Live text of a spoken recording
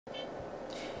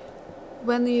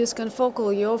When you use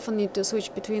Confocal, you often need to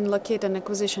switch between Locate and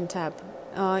Acquisition tab.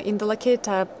 In the Locate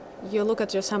tab, you look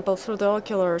at your sample through the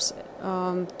oculars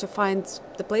to find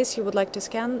the place you would like to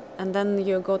scan, and then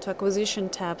you go to Acquisition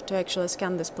tab to actually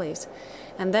scan this place.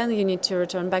 And then you need to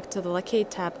return back to the Locate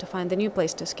tab to find the new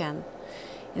place to scan.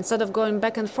 Instead of going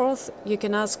back and forth, you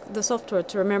can ask the software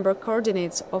to remember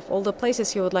coordinates of all the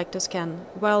places you would like to scan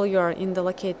while you are in the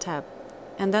Locate tab,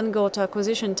 and then go to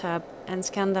Acquisition tab and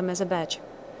scan them as a batch.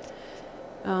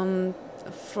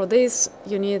 For this,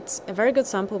 you need a very good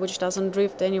sample which doesn't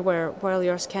drift anywhere while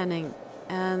you're scanning,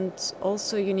 and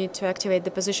also you need to activate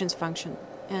the positions function.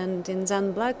 And in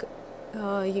XenBlack,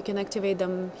 you can activate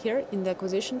them here in the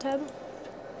Acquisition tab.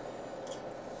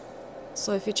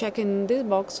 So if you check in this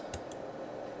box,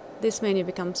 this menu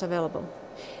becomes available.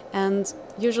 And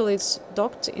usually it's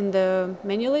docked in the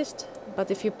menu list,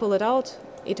 but if you pull it out,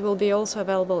 it will be also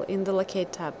available in the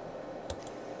Locate tab.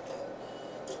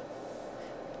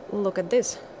 Look at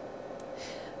this.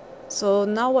 So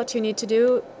now what you need to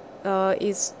do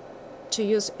is to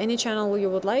use any channel you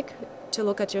would like to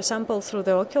look at your sample through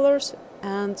the oculars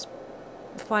and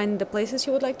find the places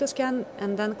you would like to scan,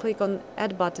 and then click on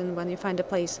Add button when you find a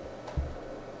place.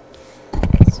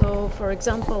 So for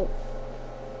example,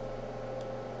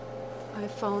 I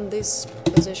found this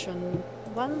position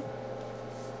 1,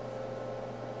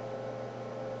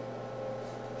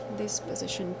 this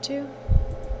position 2,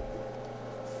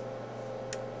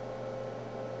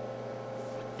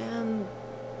 and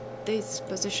this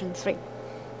position 3.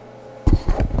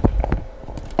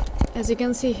 As you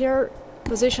can see here,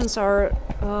 positions are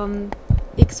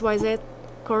X, Y, Z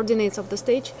coordinates of the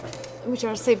stage, which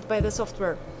are saved by the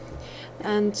software.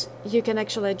 And you can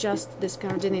actually adjust these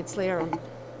coordinates later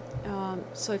on.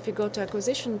 So if you go to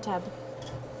Acquisition tab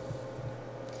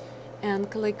and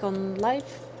click on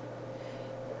Live,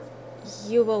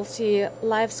 you will see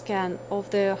live scan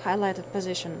of the highlighted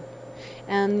position.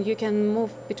 And you can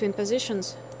move between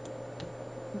positions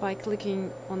by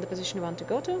clicking on the position you want to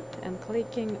go to and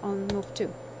clicking on Move To.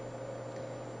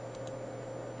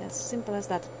 As simple as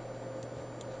that.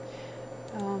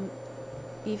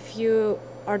 If you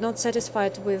are not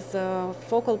satisfied with the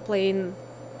focal plane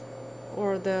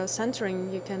or the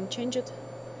centering, you can change it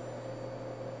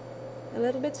a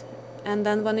little bit, and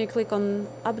then when you click on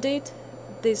Update,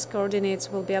 these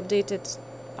coordinates will be updated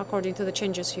according to the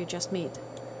changes you just made.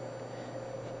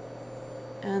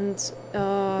 And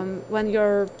when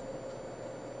you're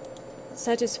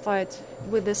satisfied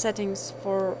with the settings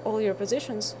for all your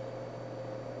positions,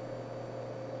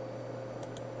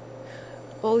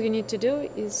 all you need to do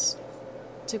is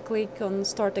to click on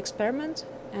Start Experiment,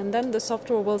 and then the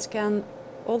software will scan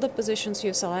all the positions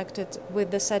you selected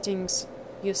with the settings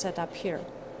you set up here.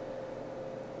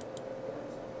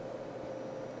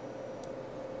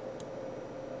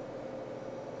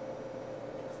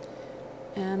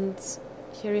 And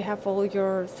here you have all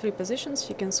your 3 positions.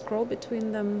 You can scroll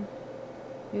between them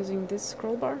using this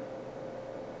scroll bar,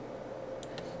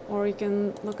 or you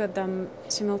can look at them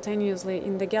simultaneously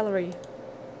in the gallery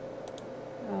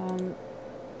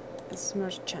as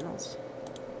merged channels.